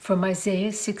From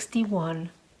Isaiah 61,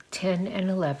 10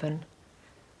 and 11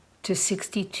 to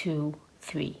 62,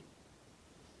 3.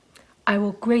 I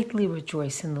will greatly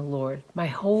rejoice in the Lord. My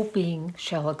whole being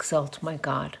shall exult my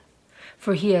God.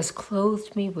 For he has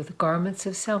clothed me with garments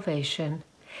of salvation,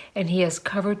 and he has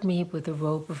covered me with a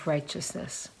robe of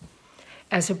righteousness.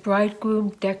 As a bridegroom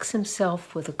decks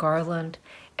himself with a garland,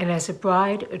 and as a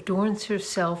bride adorns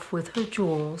herself with her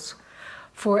jewels,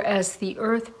 for as the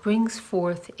earth brings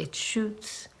forth its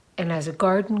shoots, and as a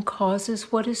garden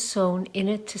causes what is sown in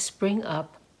it to spring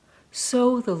up,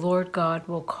 so the Lord God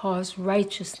will cause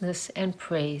righteousness and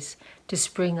praise to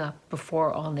spring up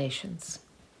before all nations.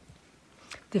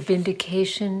 The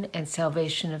vindication and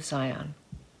salvation of Zion.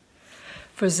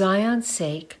 For Zion's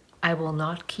sake, I will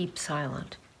not keep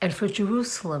silent, and for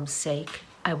Jerusalem's sake,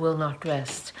 I will not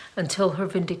rest, until her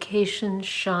vindication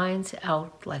shines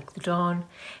out like the dawn,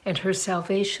 and her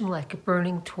salvation like a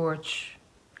burning torch.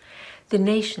 The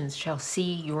nations shall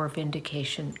see your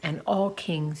vindication, and all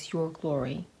kings your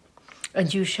glory.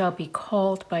 And you shall be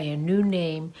called by a new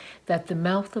name that the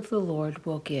mouth of the Lord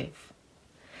will give.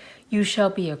 You shall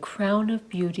be a crown of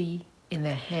beauty in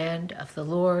the hand of the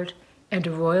Lord, and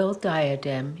a royal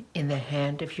diadem in the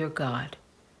hand of your God.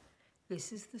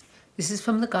 This is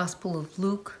from the Gospel of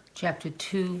Luke, chapter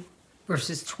 2,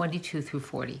 verses 22 through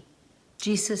 40.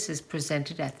 Jesus is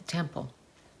presented at the temple.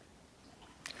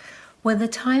 When the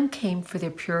time came for their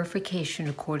purification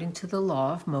according to the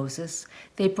law of Moses,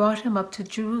 they brought him up to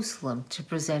Jerusalem to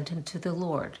present him to the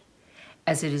Lord.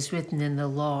 As it is written in the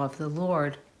law of the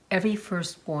Lord, every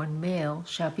firstborn male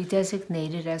shall be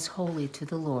designated as holy to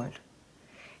the Lord.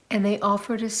 And they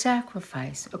offered a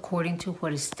sacrifice according to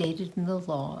what is stated in the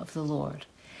law of the Lord,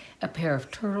 a pair of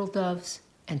turtle doves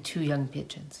and 2 young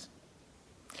pigeons.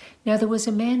 Now there was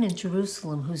a man in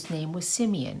Jerusalem whose name was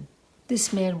Simeon.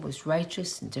 This man was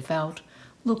righteous and devout,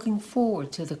 looking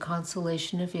forward to the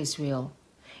consolation of Israel,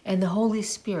 and the Holy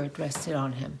Spirit rested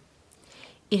on him.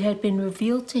 It had been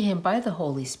revealed to him by the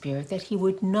Holy Spirit that he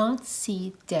would not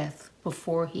see death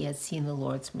before he had seen the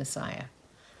Lord's Messiah.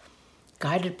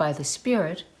 Guided by the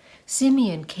Spirit,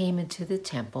 Simeon came into the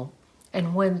temple,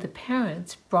 and when the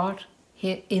parents brought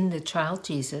in the child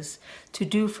Jesus to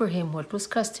do for him what was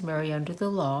customary under the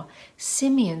law,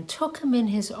 Simeon took him in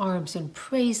his arms and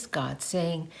praised God,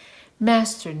 saying,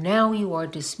 Master, now you are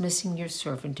dismissing your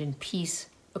servant in peace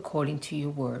according to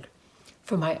your word.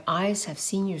 For my eyes have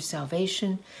seen your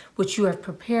salvation, which you have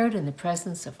prepared in the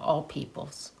presence of all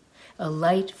peoples, a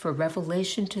light for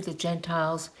revelation to the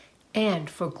Gentiles and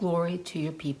for glory to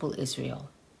your people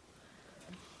Israel.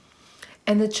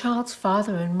 And the child's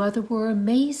father and mother were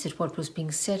amazed at what was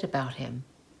being said about him.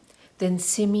 Then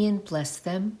Simeon blessed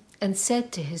them and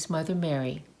said to his mother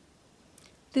Mary,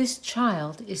 This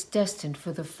child is destined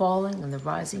for the falling and the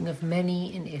rising of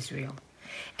many in Israel,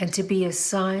 and to be a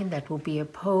sign that will be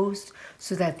opposed,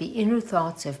 so that the inner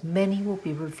thoughts of many will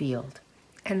be revealed,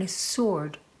 and a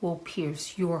sword will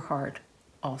pierce your heart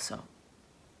also.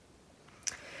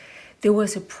 There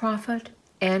was a prophet,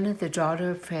 Anna, the daughter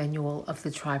of Phanuel of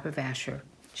the tribe of Asher.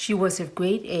 She was of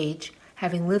great age,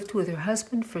 having lived with her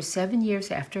husband for 7 years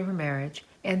after her marriage,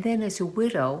 and then as a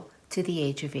widow to the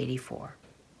age of 84.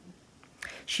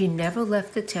 She never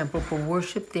left the temple, but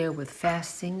worshipped there with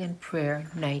fasting and prayer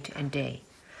night and day.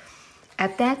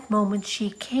 At that moment she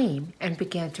came and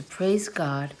began to praise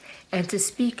God and to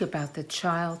speak about the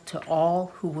child to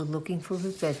all who were looking for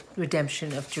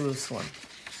redemption of Jerusalem.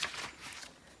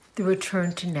 The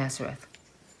return to Nazareth.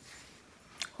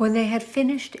 When they had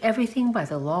finished everything by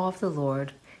the law of the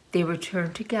Lord, they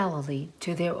returned to Galilee,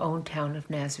 to their own town of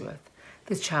Nazareth.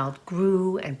 The child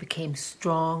grew and became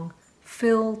strong,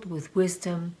 filled with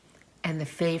wisdom, and the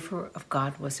favor of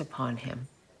God was upon him.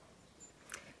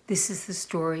 This is the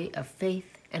story of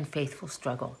faith and faithful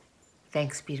struggle.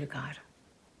 Thanks be to God.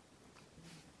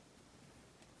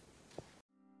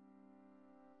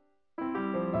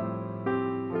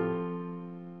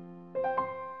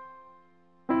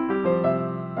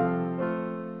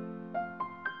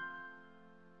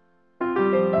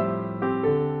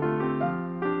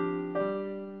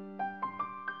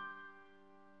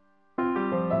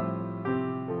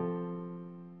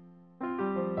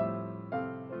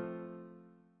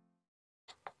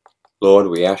 Lord,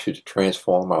 we ask you to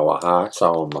transform our hearts,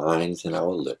 our minds, and our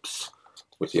lips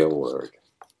with your word.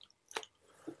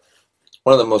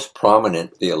 One of the most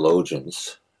prominent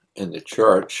theologians in the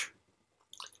church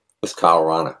was Karl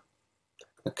Rahner.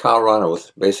 Now, Karl Rahner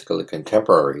was basically a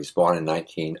contemporary. He was born in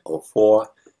 1904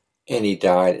 and he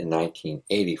died in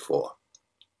 1984.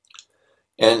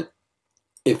 And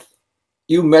if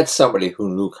you met somebody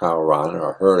who knew Karl Rahner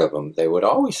or heard of him, they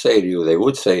would say to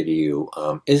you,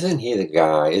 isn't he the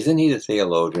guy, isn't he the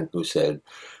theologian who said,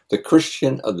 the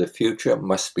Christian of the future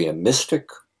must be a mystic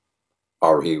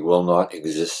or he will not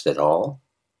exist at all?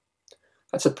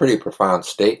 That's a pretty profound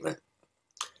statement.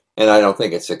 And I don't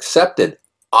think it's accepted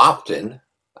often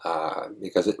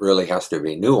because it really has to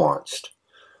be nuanced.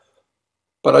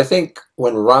 But I think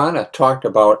when Rahner talked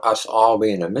about us all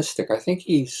being a mystic, I think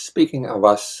he's speaking of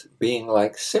us being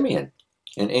like Simeon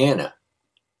and Anna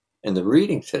in the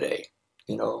reading today.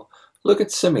 Look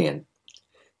at Simeon.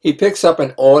 He picks up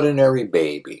an ordinary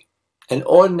baby, an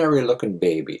ordinary looking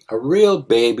baby, a real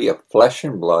baby of flesh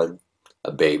and blood,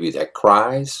 a baby that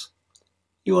cries.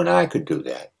 You and I could do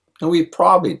that, and we've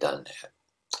probably done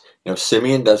that.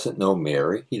 Simeon doesn't know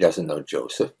Mary, he doesn't know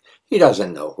Joseph, he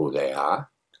doesn't know who they are.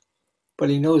 But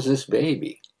he knows this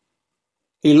baby.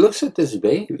 He looks at this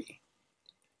baby.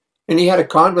 And he had a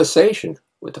conversation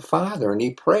with the Father and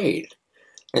he prayed.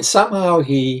 And somehow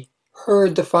he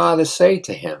heard the Father say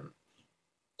to him,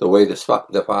 the way the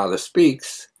Father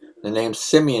speaks, the name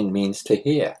Simeon means to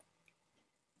hear.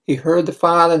 He heard the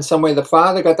Father in some way. The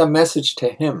Father got the message to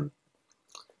him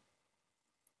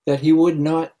that he would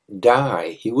not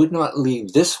die. He would not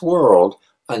leave this world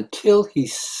until he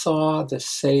saw the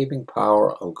saving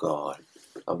power of God,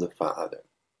 of the Father.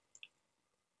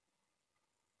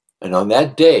 And on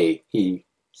that day, he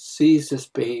sees this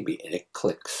baby and it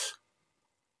clicks.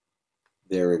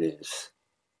 There it is.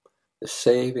 The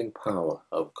saving power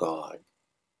of God.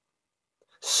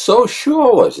 So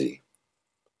sure was he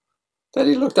that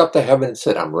he looked up to heaven and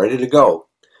said, I'm ready to go.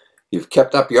 You've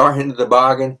kept up your end of the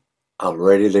bargain. I'm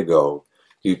ready to go.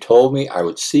 You told me I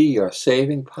would see your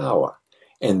saving power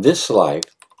in this life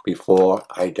before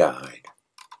I died.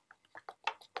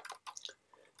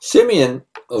 Simeon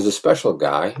was a special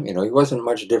guy. He wasn't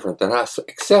much different than us,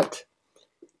 except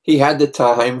he had the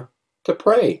time to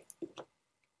pray.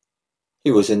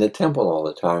 He was in the temple all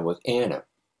the time with Anna.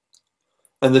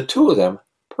 And the two of them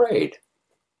prayed.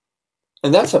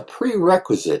 And that's a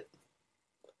prerequisite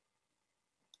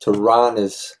to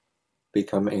Rahner's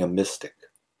becoming a mystic.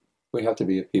 We have to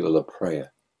be a people of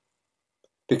prayer.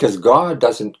 Because God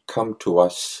doesn't come to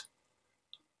us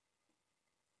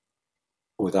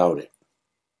without it.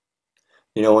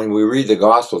 When we read the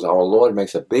Gospels, our Lord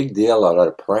makes a big deal out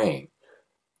of praying.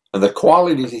 And the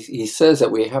qualities he says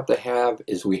that we have to have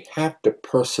is we have to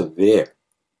persevere.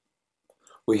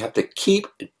 We have to keep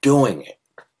doing it.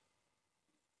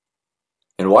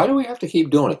 And why do we have to keep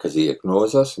doing it? Because he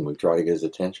ignores us and we try to get his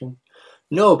attention?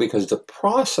 No, because the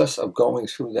process of going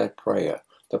through that prayer,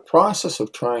 the process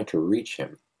of trying to reach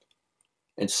him,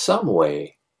 in some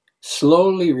way,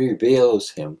 slowly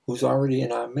reveals him who's already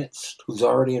in our midst, who's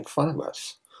already in front of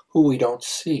us, who we don't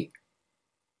see.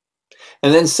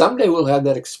 And then someday we'll have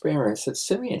that experience that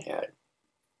Simeon had.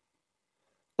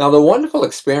 Now, the wonderful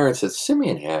experience that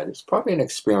Simeon had is probably an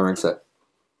experience that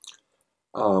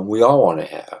we all want to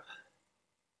have.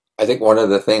 I think one of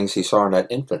the things he saw in that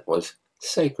infant was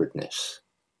sacredness.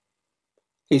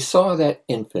 He saw that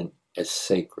infant as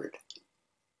sacred.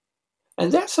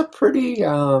 And that's a pretty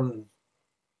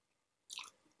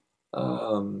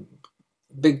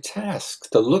big task,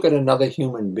 to look at another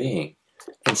human being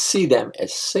and see them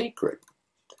as sacred.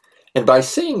 And by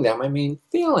seeing them, I mean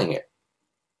feeling it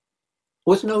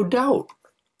with no doubt.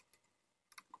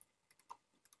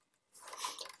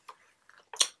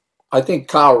 I think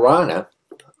Karl Rahner,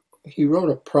 he wrote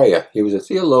a prayer. He was a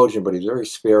theologian, but he's very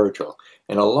spiritual.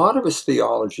 And a lot of his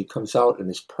theology comes out in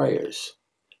his prayers.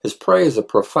 His prayers are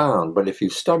profound, but if you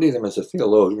study them as a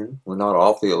theologian, we're not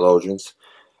all theologians,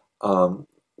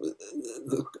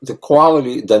 the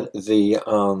quality, the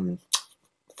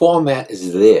format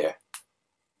is there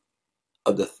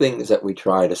of the things that we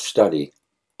try to study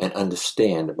and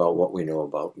understand about what we know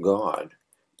about God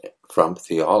from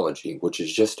theology, which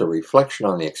is just a reflection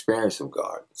on the experience of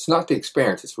God. It's not the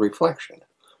experience, it's a reflection.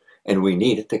 And we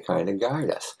need it to kind of guide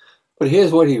us. But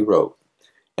here's what he wrote.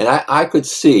 And I could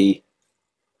see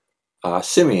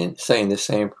Simeon saying the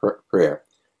same prayer.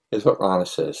 Here's what Rahner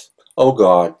says. Oh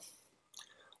God,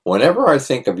 whenever I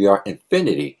think of your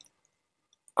infinity,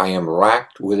 I am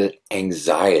racked with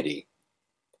anxiety,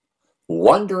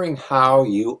 wondering how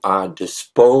you are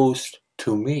disposed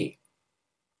to me.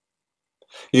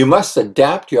 You must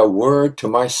adapt your word to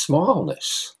my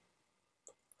smallness,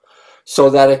 so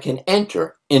that it can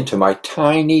enter into my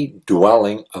tiny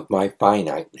dwelling of my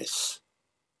finiteness.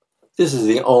 This is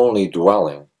the only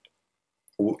dwelling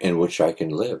in which I can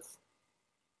live,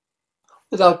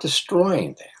 without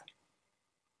destroying that.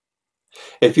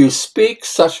 If you speak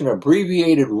such an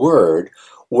abbreviated word,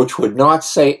 which would not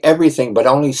say everything, but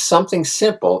only something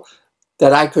simple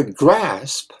that I could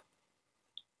grasp,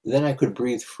 then I could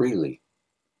breathe freely.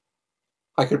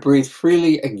 I could breathe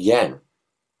freely again.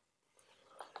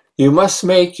 You must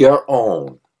make your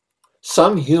own,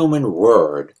 some human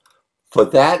word, for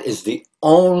that is the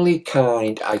only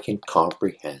kind I can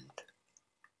comprehend.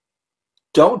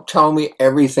 Don't tell me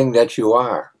everything that you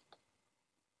are.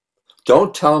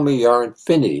 Don't tell me your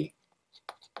infinity.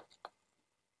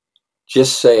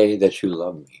 Just say that you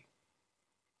love me.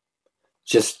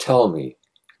 Just tell me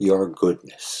your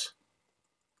goodness.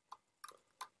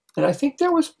 And I think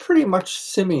that was pretty much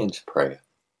Simeon's prayer.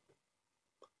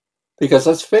 Because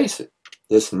let's face it,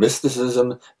 this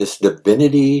mysticism, this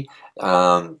divinity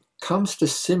comes to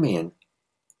Simeon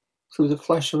through the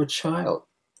flesh of a child,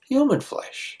 human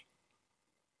flesh.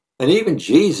 And even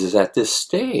Jesus at this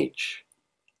stage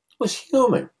was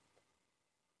human.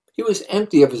 He was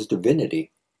empty of his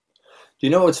divinity. Do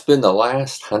you know it's been the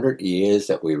last 100 years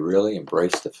that we really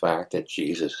embraced the fact that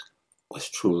Jesus was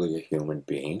truly a human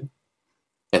being,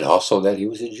 and also that he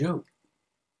was a Jew?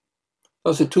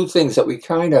 Those are two things that we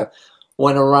kind of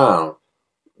went around.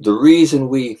 The reason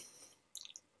we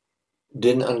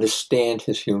didn't understand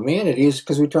his humanity is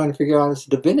because we're trying to figure out his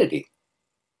divinity.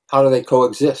 How do they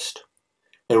coexist?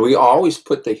 And we always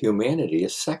put the humanity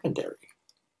as secondary,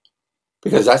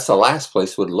 because that's the last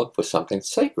place we'd look for something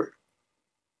sacred.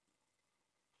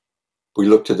 We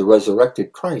look to the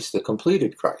resurrected Christ, the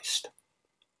completed Christ.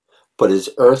 But his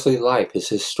earthly life, his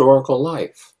historical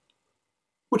life,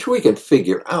 which we can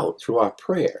figure out through our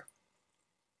prayer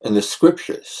and the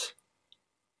scriptures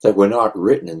that were not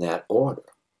written in that order.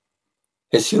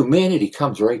 His humanity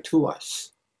comes right to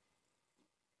us.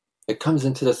 It comes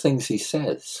into the things he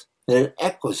says, and it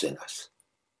echoes in us.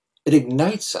 It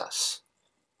ignites us.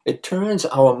 It turns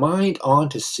our mind on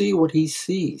to see what he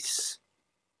sees.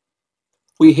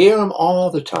 We hear him all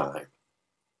the time.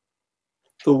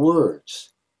 The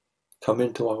words come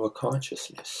into our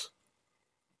consciousness.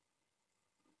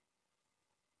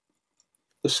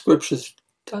 The scriptures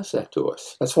does that to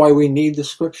us. That's why we need the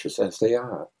scriptures as they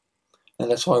are. And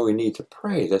that's why we need to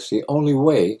pray. That's the only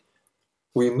way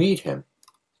we meet him.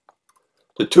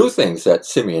 The two things that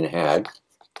Simeon had,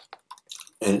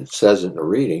 and it says in the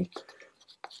reading,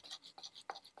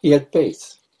 he had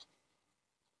faith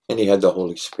and he had the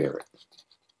Holy Spirit.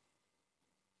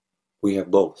 We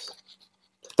have both.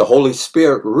 The Holy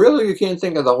Spirit, really you can't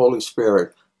think of the Holy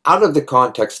Spirit out of the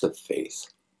context of faith,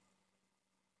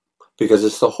 because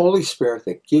it's the Holy Spirit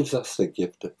that gives us the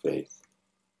gift of faith.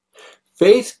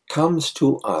 Faith comes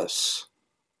to us,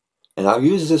 and I'll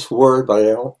use this word, but I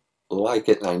don't like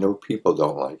it, and I know people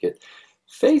don't like it.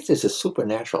 Faith is a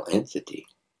supernatural entity.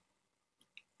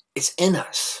 It's in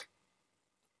us.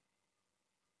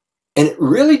 And it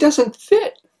really doesn't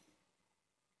fit.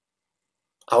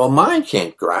 Our mind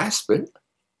can't grasp it,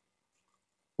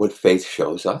 what faith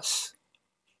shows us.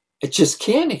 It just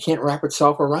can't. It can't wrap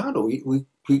itself around it.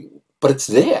 But it's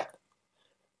there.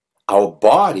 Our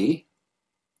body,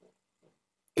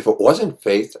 if it wasn't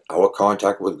faith, our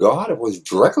contact with God, if it was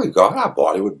directly God, our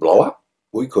body would blow up.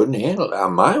 We couldn't handle it.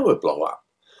 Our mind would blow up.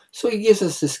 So he gives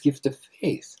us this gift of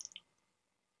faith.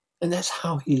 And that's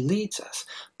how he leads us.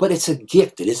 But it's a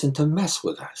gift. It isn't to mess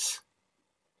with us.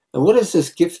 And what does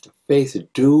this gift of faith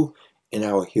do in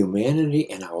our humanity,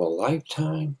 in our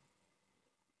lifetime?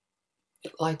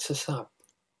 It lights us up.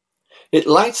 It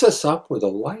lights us up with a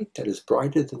light that is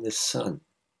brighter than the sun.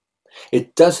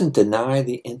 It doesn't deny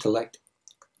the intellect.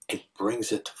 It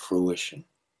brings it to fruition.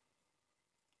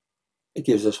 It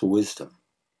gives us wisdom.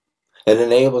 It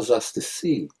enables us to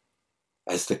see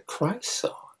as the Christ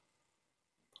saw.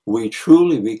 We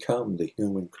truly become the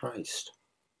human Christ.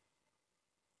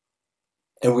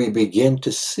 And we begin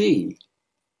to see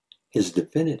his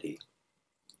divinity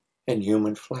in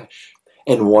human flesh,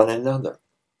 in one another.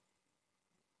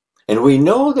 And we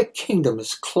know the kingdom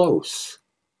is close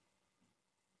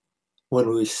when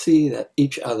we see that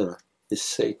each other is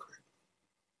sacred.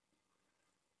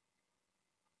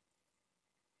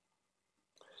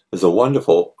 There's a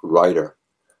wonderful writer.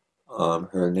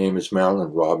 Her name is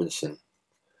Marilyn Robinson.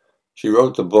 She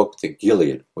wrote the book, The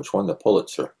Gilead, which won the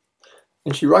Pulitzer.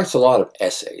 And she writes a lot of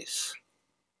essays.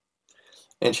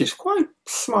 And she's quite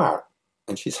smart.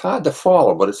 And she's hard to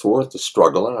follow, but it's worth the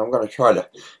struggle. And I'm going to try to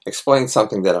explain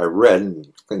something that I read, and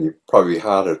it's going to be probably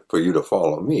harder for you to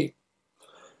follow me.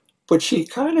 But she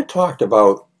kind of talked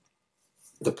about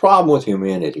the problem with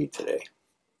humanity today.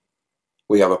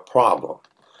 We have a problem.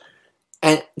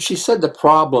 And she said the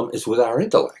problem is with our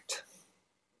intellect.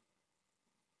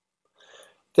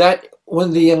 That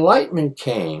when the Enlightenment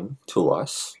came to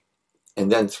us, and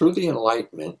then through the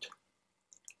Enlightenment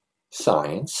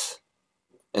science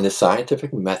and the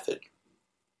scientific method.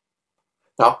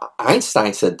 Now,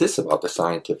 Einstein said this about the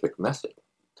scientific method.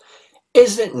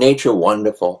 Isn't nature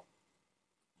wonderful?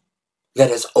 That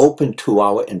is open to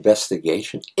our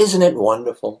investigation. Isn't it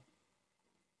wonderful?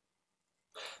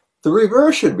 The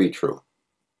reverse should be true.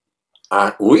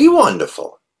 Aren't we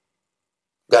wonderful?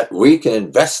 That we can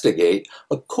investigate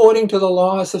according to the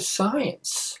laws of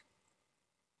science.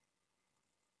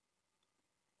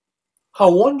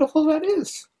 How wonderful that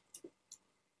is.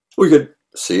 We could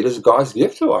see it as God's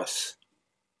gift to us.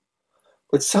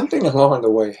 But something along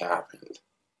the way happened.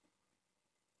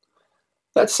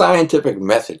 That scientific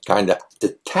method kind of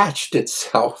detached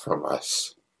itself from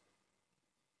us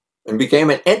and became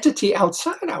an entity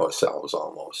outside ourselves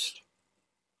almost.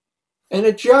 And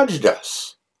it judged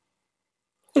us.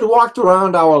 It walked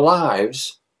around our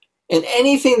lives, and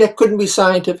anything that couldn't be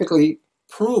scientifically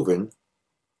proven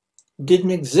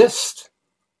didn't exist.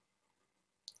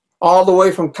 All the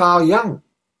way from Carl Jung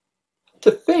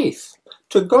to faith,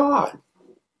 to God.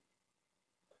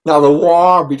 Now, the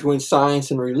war between science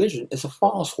and religion is a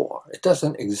false war. It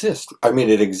doesn't exist. I mean,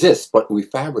 it exists, but we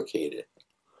fabricate it.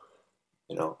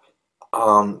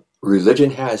 Religion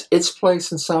has its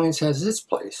place and science has its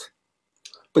place.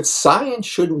 But science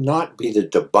should not be the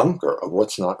debunker of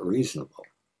what's not reasonable.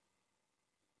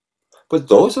 But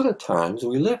those are the times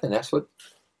we live in. That's what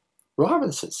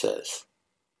Robinson says.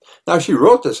 Now, she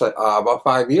wrote this about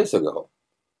 5 years ago.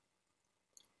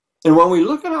 And when we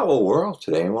look at our world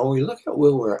today, and when we look at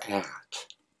where we're at,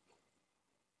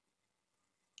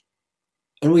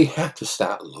 and we have to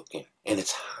start looking, and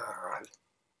it's hard,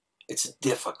 it's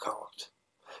difficult,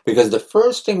 because the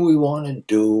first thing we want to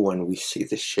do when we see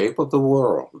the shape of the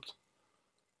world,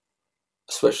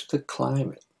 especially the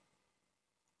climate,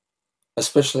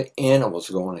 especially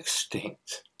animals going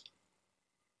extinct,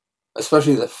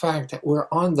 especially the fact that we're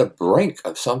on the brink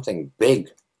of something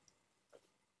big,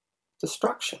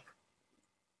 destruction.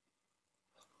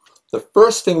 The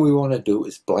first thing we want to do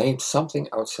is blame something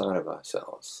outside of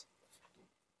ourselves.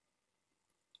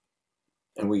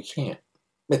 And we can't.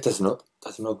 It does no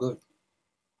good.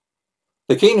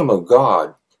 The kingdom of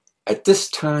God, at this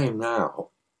time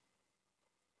now,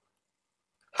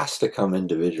 has to come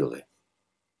individually.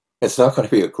 It's not going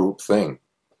to be a group thing.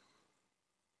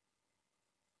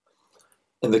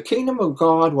 In the kingdom of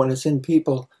God, when it's in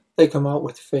people, they come out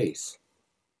with faith.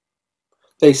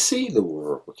 They see the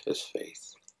world with his faith.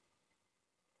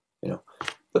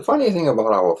 The funny thing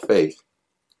about our faith,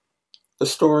 the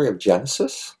story of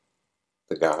Genesis,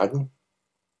 the garden,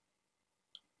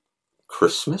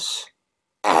 Christmas,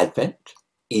 Advent,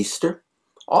 Easter,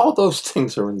 all those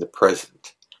things are in the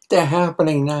present. They're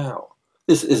happening now.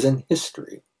 This is in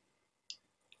history.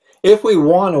 If we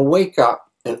want to wake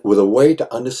up with a way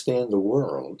to understand the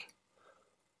world,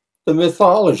 the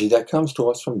mythology that comes to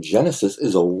us from Genesis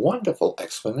is a wonderful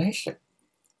explanation.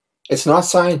 It's not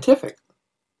scientific.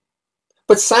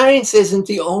 But science isn't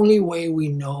the only way we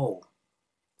know.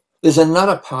 There's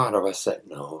another part of us that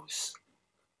knows.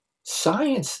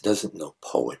 Science doesn't know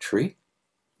poetry.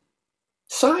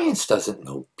 Science doesn't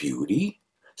know beauty.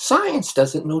 Science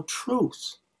doesn't know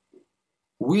truth.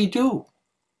 We do.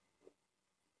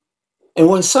 And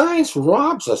when science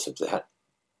robs us of that,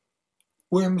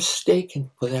 we're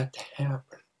mistaken for that to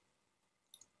happen.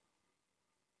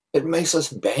 It makes us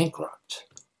bankrupt.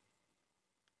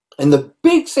 And the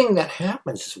big thing that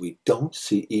happens is we don't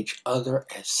see each other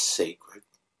as sacred.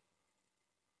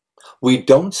 We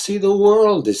don't see the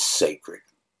world as sacred.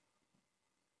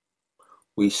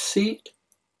 We see it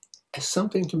as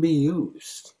something to be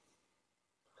used.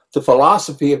 The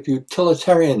philosophy of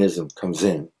utilitarianism comes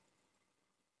in.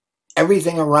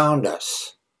 Everything around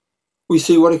us, we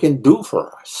see what it can do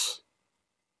for us.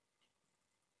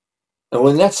 And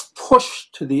when that's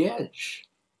pushed to the edge,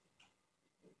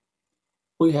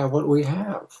 we have what we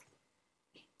have.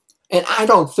 And I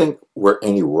don't think we're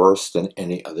any worse than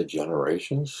any other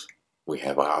generations. We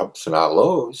have our ups and our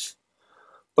lows.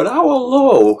 But our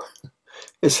low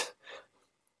is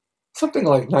something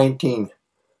like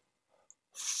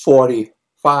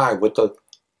 1945 with the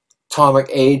atomic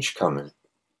age coming.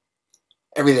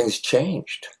 Everything's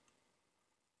changed.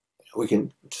 We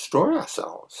can destroy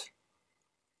ourselves.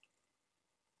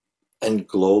 And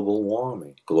global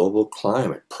warming, global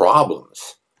climate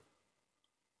problems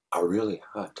are really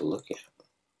hard to look at.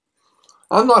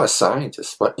 I'm not a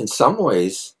scientist, but in some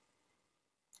ways,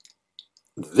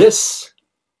 this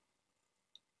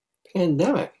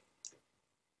pandemic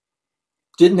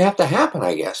didn't have to happen,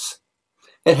 I guess.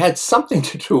 It had something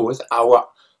to do with our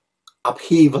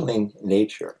upheavaling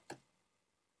nature.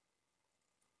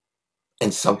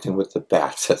 And something with the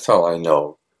bats, that's all I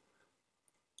know.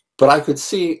 But I could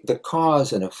see the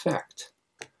cause and effect.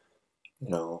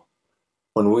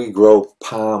 When we grow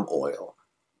palm oil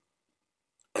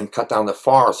and cut down the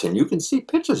forest, and you can see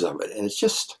pictures of it, and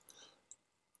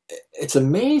it's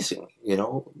amazing.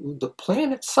 The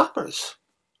planet suffers.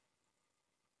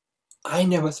 I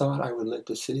never thought I would live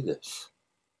to see this.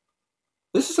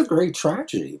 This is a great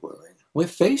tragedy we're in. We're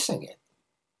facing it.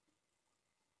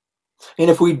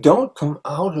 And if we don't come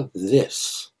out of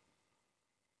this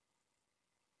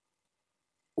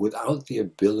without the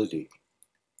ability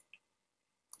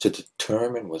to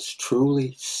determine what's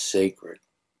truly sacred,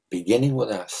 beginning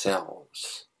with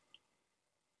ourselves,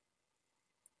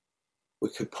 we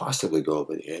could possibly go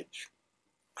over the edge.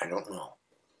 I don't know.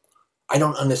 I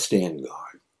don't understand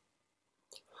God.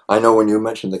 I know when you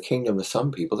mention the kingdom to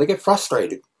some people, they get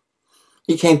frustrated.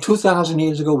 He came 2,000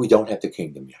 years ago. We don't have the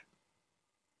kingdom yet.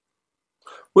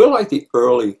 We're like the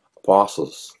early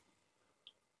apostles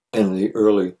and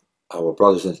our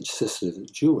brothers and sisters, the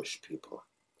Jewish people.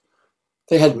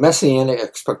 They had messianic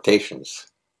expectations.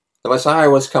 The Messiah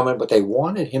was coming, but they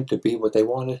wanted him to be what they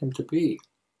wanted him to be.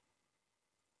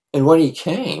 And when he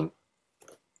came,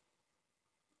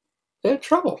 they had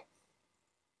trouble.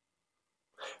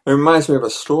 It reminds me of a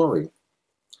story.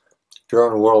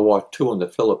 During World War II in the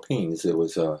Philippines, it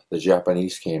was the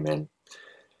Japanese came in,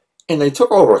 and they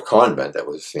took over a convent that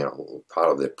was,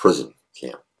 part of their prison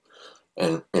camp.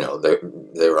 And, they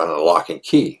were on a lock and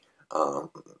key.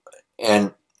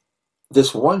 And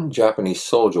this one Japanese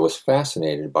soldier was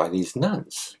fascinated by these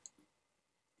nuns.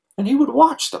 And he would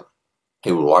watch them.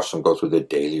 He would watch them go through their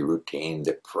daily routine,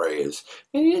 their prayers.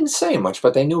 And he didn't say much,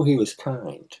 but they knew he was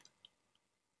kind.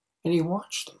 And he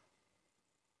watched them.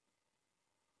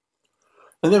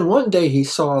 And then one day he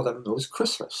saw them, it was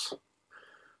Christmas.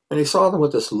 And he saw them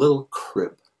with this little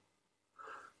crib.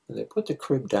 And they put the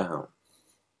crib down.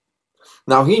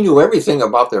 Now he knew everything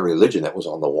about their religion that was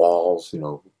on the walls,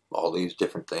 all these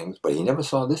different things, but he never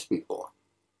saw this before.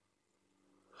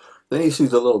 Then he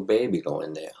sees a little baby go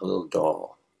in there, a little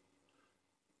doll.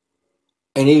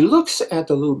 And he looks at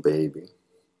the little baby,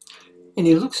 and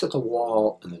he looks at the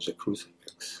wall, and there's a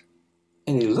crucifix.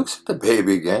 And he looks at the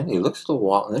baby again, he looks at the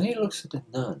wall, and then he looks at the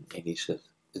nun, and he says,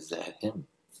 "Is that him?"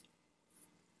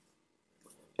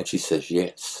 And she says,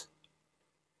 "Yes."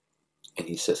 And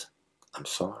he says, "I'm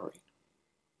sorry.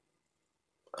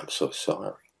 I'm so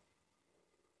sorry."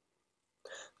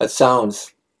 That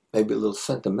sounds maybe a little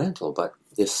sentimental, but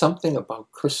there's something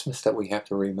about Christmas that we have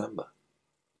to remember.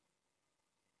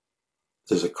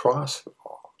 There's a cross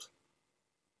involved.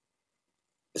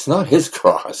 It's not his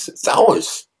cross, it's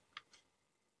ours.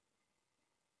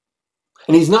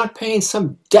 And he's not paying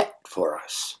some debt for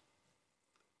us.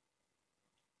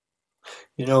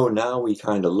 Now we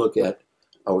kind of look at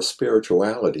our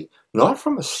spirituality, not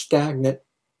from a stagnant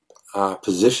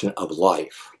position of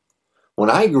life. When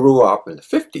I grew up in the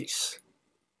 50s,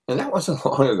 and that wasn't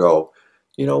long ago,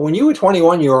 when you were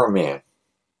 21, you were a man.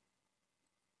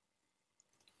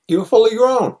 You were fully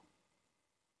grown.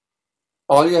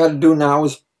 All you had to do now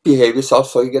was behave yourself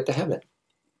so you get to heaven.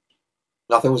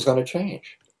 Nothing was going to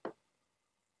change.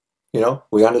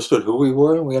 We understood who we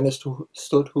were, and we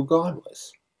understood who God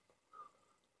was.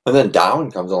 And then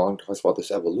Darwin comes along and talks about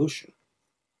this evolution.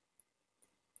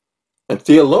 And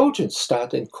theologians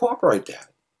start to incorporate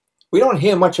that. We don't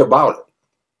hear much about it,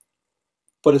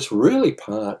 but it's really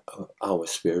part of our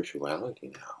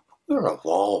spirituality now. We're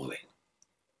evolving.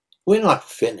 We're not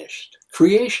finished.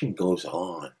 Creation goes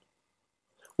on.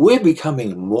 We're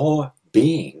becoming more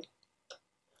being,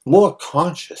 more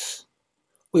conscious.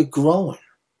 We're growing.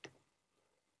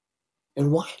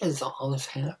 And why does all this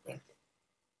happen?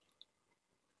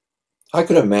 I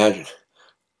could imagine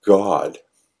God,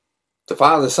 the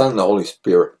Father, the Son, and the Holy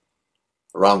Spirit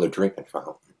around the drinking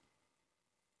fountain.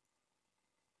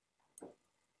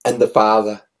 And the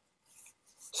Father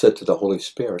said to the Holy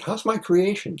Spirit, "How's my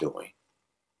creation doing?"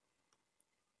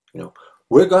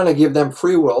 We're going to give them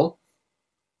free will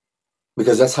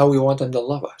because that's how we want them to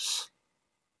love us.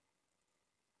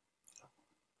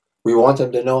 We want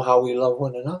them to know how we love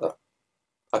one another.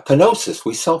 A kenosis,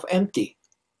 we self-empty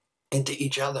into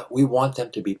each other. We want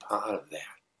them to be part of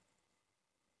that.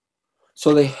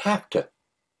 So they have to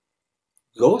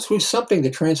go through something to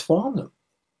transform them.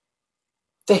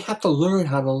 They have to learn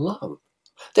how to love.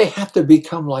 They have to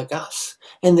become like us.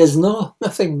 And there's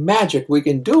nothing magic we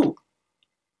can do.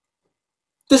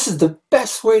 This is the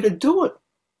best way to do it.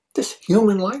 This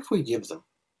human life we give them.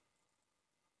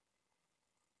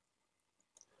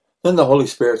 Then the Holy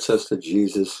Spirit says to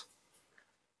Jesus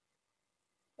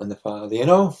and the Father,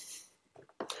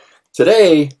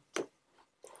 today,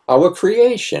 our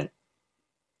creation,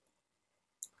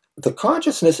 the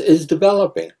consciousness is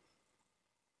developing.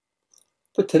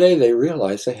 But today they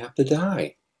realize they have to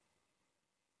die.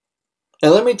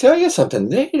 And let me tell you something,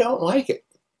 they don't like it.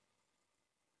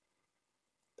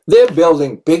 They're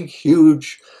building big,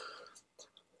 huge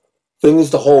things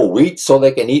to hold wheat so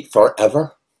they can eat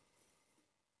forever.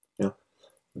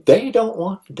 They don't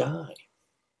want to die.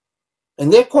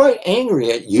 And they're quite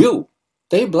angry at you.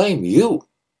 They blame you.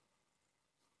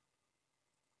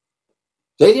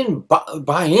 They didn't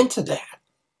buy into that.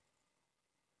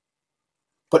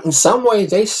 But in some way,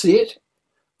 they see it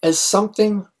as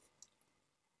something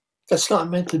that's not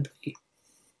meant to be.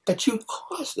 That you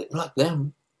caused it, not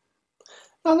them.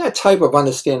 Now, that type of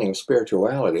understanding of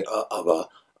spirituality,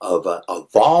 of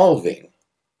evolving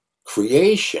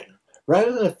creation,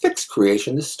 rather than a fixed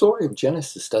creation, the story of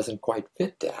Genesis doesn't quite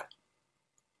fit that.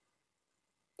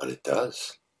 But it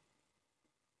does.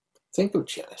 Think of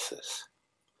Genesis.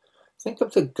 Think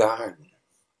of the garden.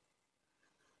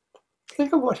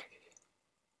 Think of what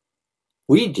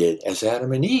we did as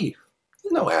Adam and Eve.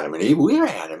 There's no Adam and Eve. We're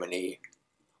Adam and Eve.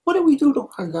 What did we do to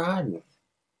our garden?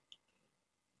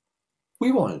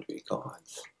 We wanted to be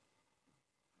gods.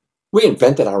 We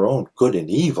invented our own good and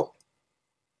evil.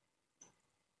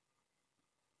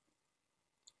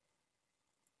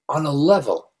 On a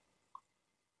level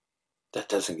that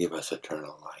doesn't give us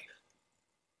eternal life,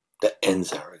 that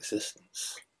ends our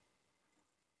existence.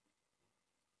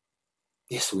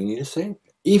 Yes, we need a Savior,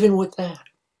 even with that.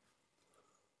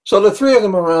 So the three of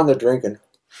them are around the drinking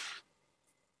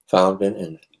fountain,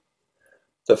 and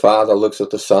the Father looks at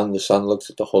the Son looks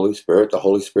at the Holy Spirit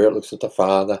looks at the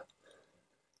Father,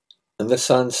 and the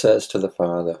Son says to the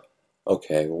Father,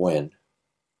 okay, when?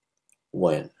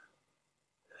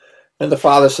 And the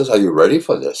Father says, are you ready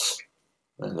for this?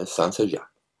 And the Son says, yeah.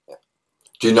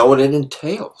 Do you know what it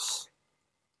entails?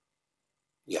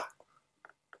 Yeah.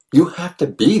 You have to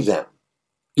be them.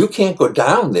 You can't go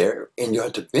down there in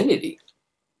your divinity.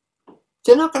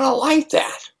 They're not going to like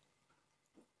that.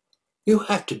 You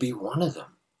have to be one of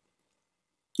them.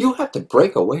 You have to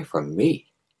break away from me.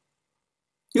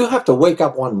 You have to wake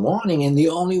up one morning, and the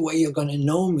only way you're going to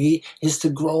know me is to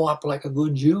grow up like a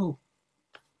good Jew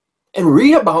and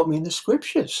read about me in the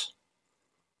scriptures.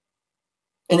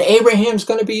 And Abraham's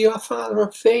going to be your father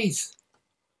of faith.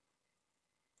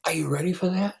 Are you ready for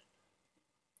that?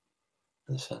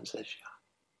 And the Son says, yeah.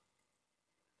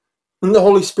 And the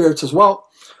Holy Spirit says, well,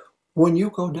 when you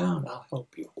go down, I'll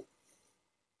help you.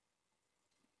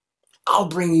 I'll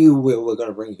bring you where we're going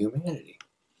to bring humanity.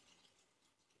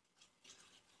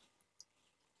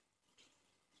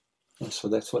 And so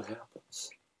that's what happens.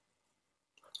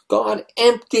 God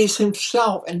empties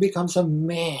himself and becomes a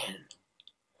man,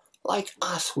 like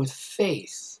us, with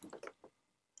faith.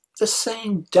 The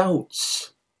same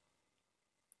doubts.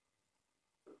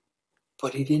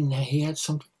 But he had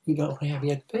something we don't have. He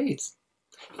had faith.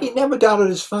 He never doubted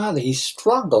his Father. He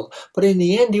struggled. But in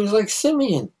the end, he was like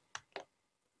Simeon.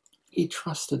 He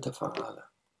trusted the Father.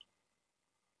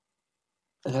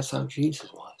 And that's how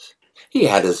Jesus was. He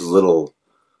had his little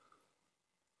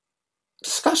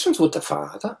discussions with the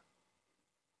Father.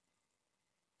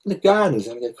 In the garden, he's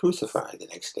going to get crucified the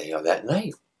next day or that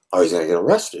night. Or he's going to get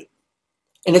arrested.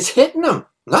 And it's hitting him.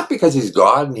 Not because he's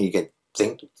God and he can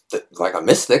think like a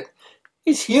mystic.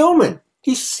 He's human.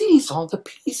 He sees all the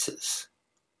pieces.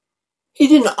 He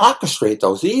didn't orchestrate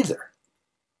those either.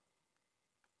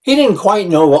 He didn't quite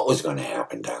know what was going to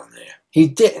happen down there. He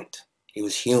didn't. He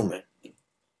was human.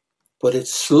 But it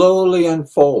slowly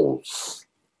unfolds.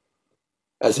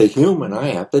 As a human, I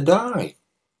have to die.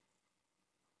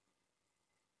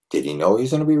 Did he know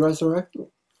he's going to be resurrected?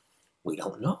 We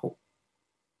don't know.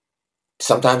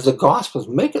 Sometimes the Gospels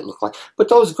make it look like, but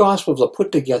those Gospels are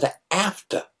put together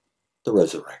after the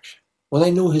resurrection, when they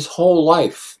knew his whole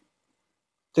life.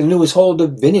 They knew his whole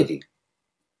divinity.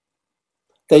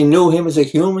 They knew him as a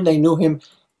human, they knew him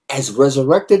as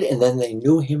resurrected, and then they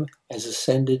knew him as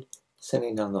ascended,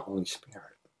 sending down the Holy Spirit.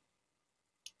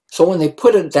 So when they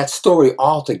put that story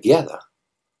all together,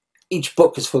 each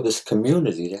book is for this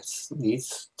community that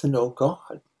needs to know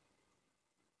God.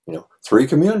 3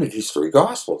 communities, 3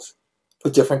 Gospels, for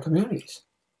different communities.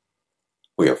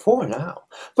 We are 4 now,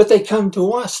 but they come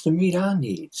to us to meet our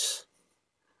needs.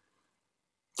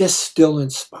 They're still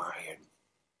inspired.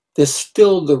 They're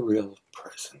still the real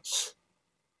presence.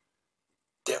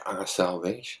 They're our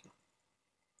salvation.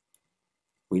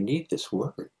 We need this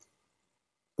word.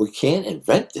 We can't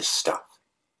invent this stuff.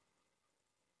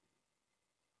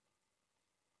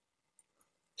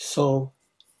 So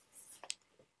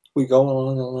we go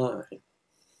along the line.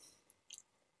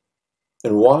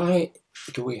 And why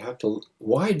do we have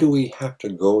to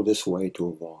go this way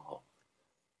to evolve?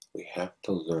 We have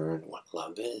to learn what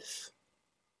love is.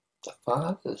 The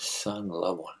Father and the Son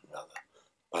love one another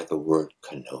by the word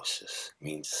kenosis,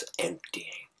 means emptying.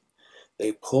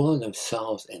 They pour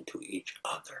themselves into each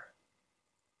other.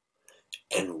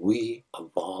 And we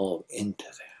evolve into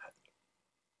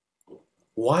that.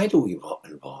 Why do we evolve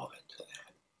into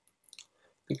that?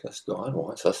 Because God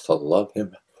wants us to love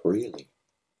him freely.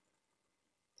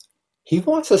 He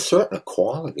wants a certain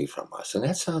equality from us, and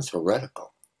that sounds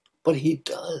heretical, but he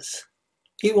does.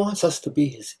 He wants us to be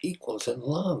his equals in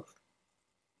love.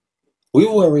 We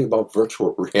worry about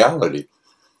virtual reality.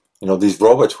 These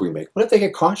robots we make, what if they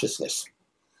get consciousness?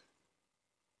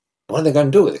 What are they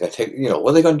going to do? They're going to take,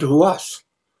 what are they going to do to us?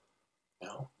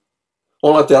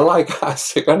 Well, if they're like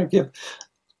us, they're going to give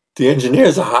the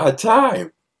engineers a hard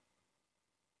time.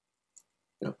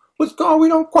 With God, we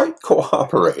don't quite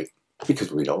cooperate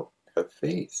because we don't have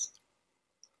faith.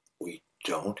 We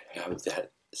don't have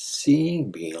that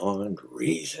seeing beyond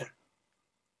reason.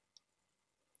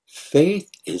 Faith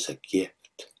is a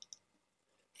gift.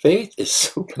 Faith is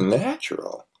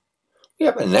supernatural. We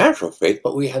have a natural faith,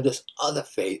 but we have this other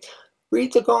faith.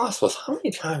 Read the Gospels. How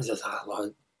many times does our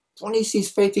Lord, when he sees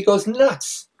faith, he goes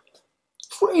nuts?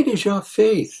 Great is your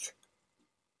faith.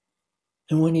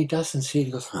 And when he doesn't see it,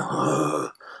 he goes,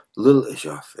 oh, little is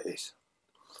your faith.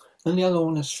 And the other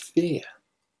one is fear.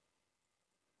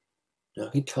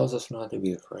 He tells us not to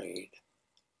be afraid.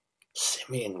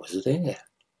 Simeon was there.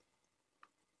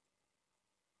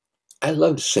 I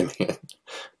loved Simeon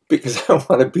because I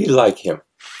want to be like him.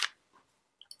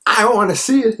 I want to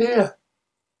see it here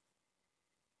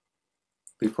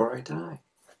before I die.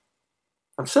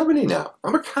 I'm 70 now.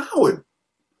 I'm a coward.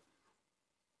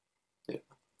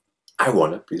 I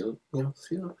want to feel,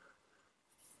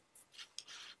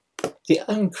 the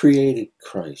uncreated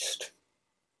Christ,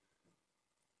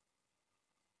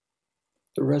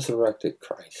 the resurrected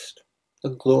Christ, the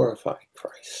glorified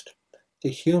Christ, the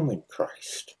human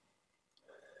Christ.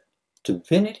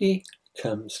 Divinity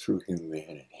comes through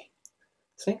humanity.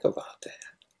 Think about that.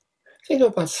 Think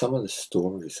about some of the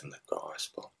stories in the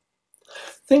gospel.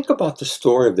 Think about the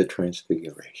story of the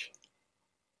Transfiguration.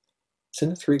 It's in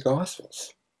the 3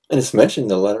 Gospels. And it's mentioned in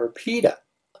the letter of Peter.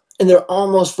 And they're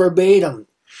almost verbatim.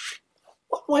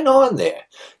 What went on there?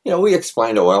 We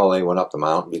explained, they went up the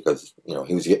mountain because,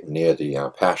 he was getting near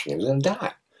the passion. He was going to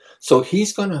die. So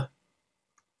he's going to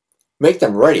make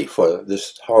them ready for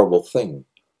this horrible thing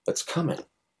that's coming.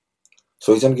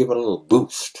 So he's going to give it a little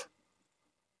boost.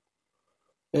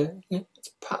 Yeah, it's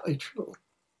partly true.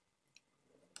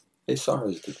 They saw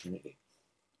his divinity.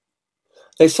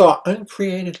 They saw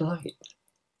uncreated light.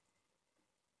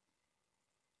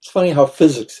 It's funny how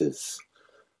physics is.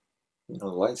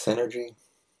 Light's energy.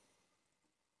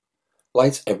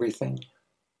 Light's everything.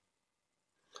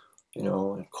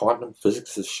 And quantum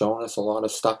physics has shown us a lot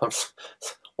of stuff. I'm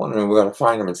wondering we're going to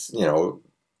find him,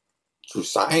 through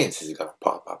science he's going to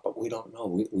pop up, but we don't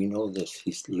know. We know this.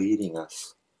 He's leading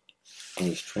us, and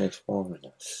he's transforming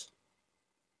us.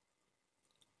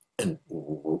 And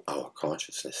our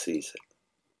consciousness sees it.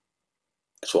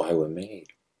 That's why we're made.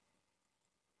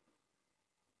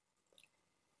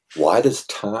 Why does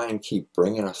time keep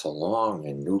bringing us along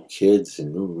and new kids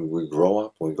and we grow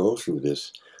up and we go through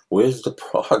this? Where's the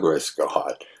progress,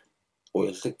 God?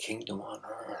 Where's the kingdom on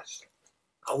earth?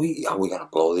 Are we going to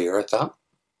blow the earth up?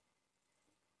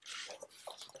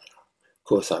 Of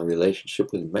course, our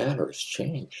relationship with matter has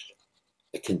changed.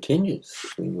 It continues.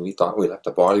 We thought we left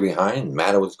the body behind,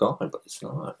 matter was gone, but it's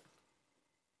not.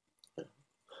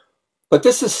 But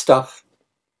this is stuff,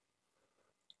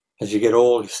 as you get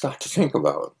old, you start to think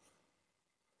about.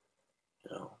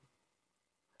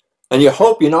 And you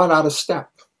hope you're not out of step.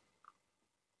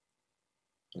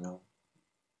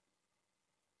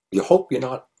 You hope you're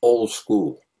not old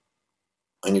school.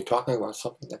 And you're talking about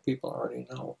something that people already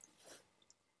know.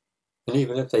 And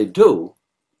even if they do,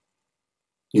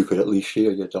 you could at least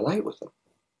share your delight with them.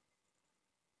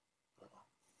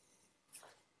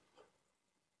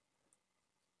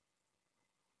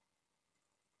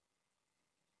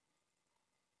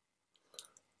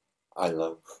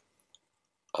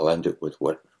 I'll end it with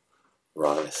what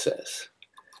Rana says.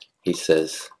 He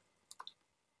says,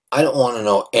 I don't want to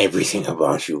know everything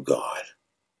about you, God.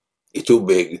 You're too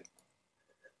big.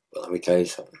 But let me tell you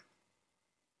something.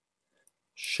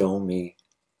 Show me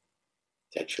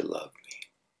that you love me.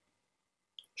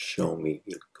 Show me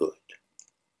you're good.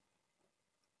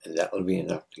 And that will be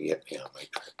enough to get me on my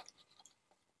trip.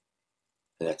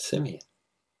 And that's Simeon.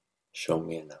 Show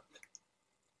me enough.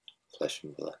 Flesh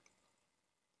and blood.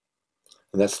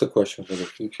 And that's the question for the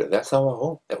future. That's our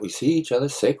hope, that we see each other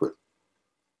sacred.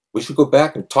 We should go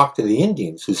back and talk to the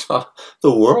Indians who saw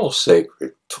the world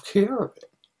sacred, took care of it.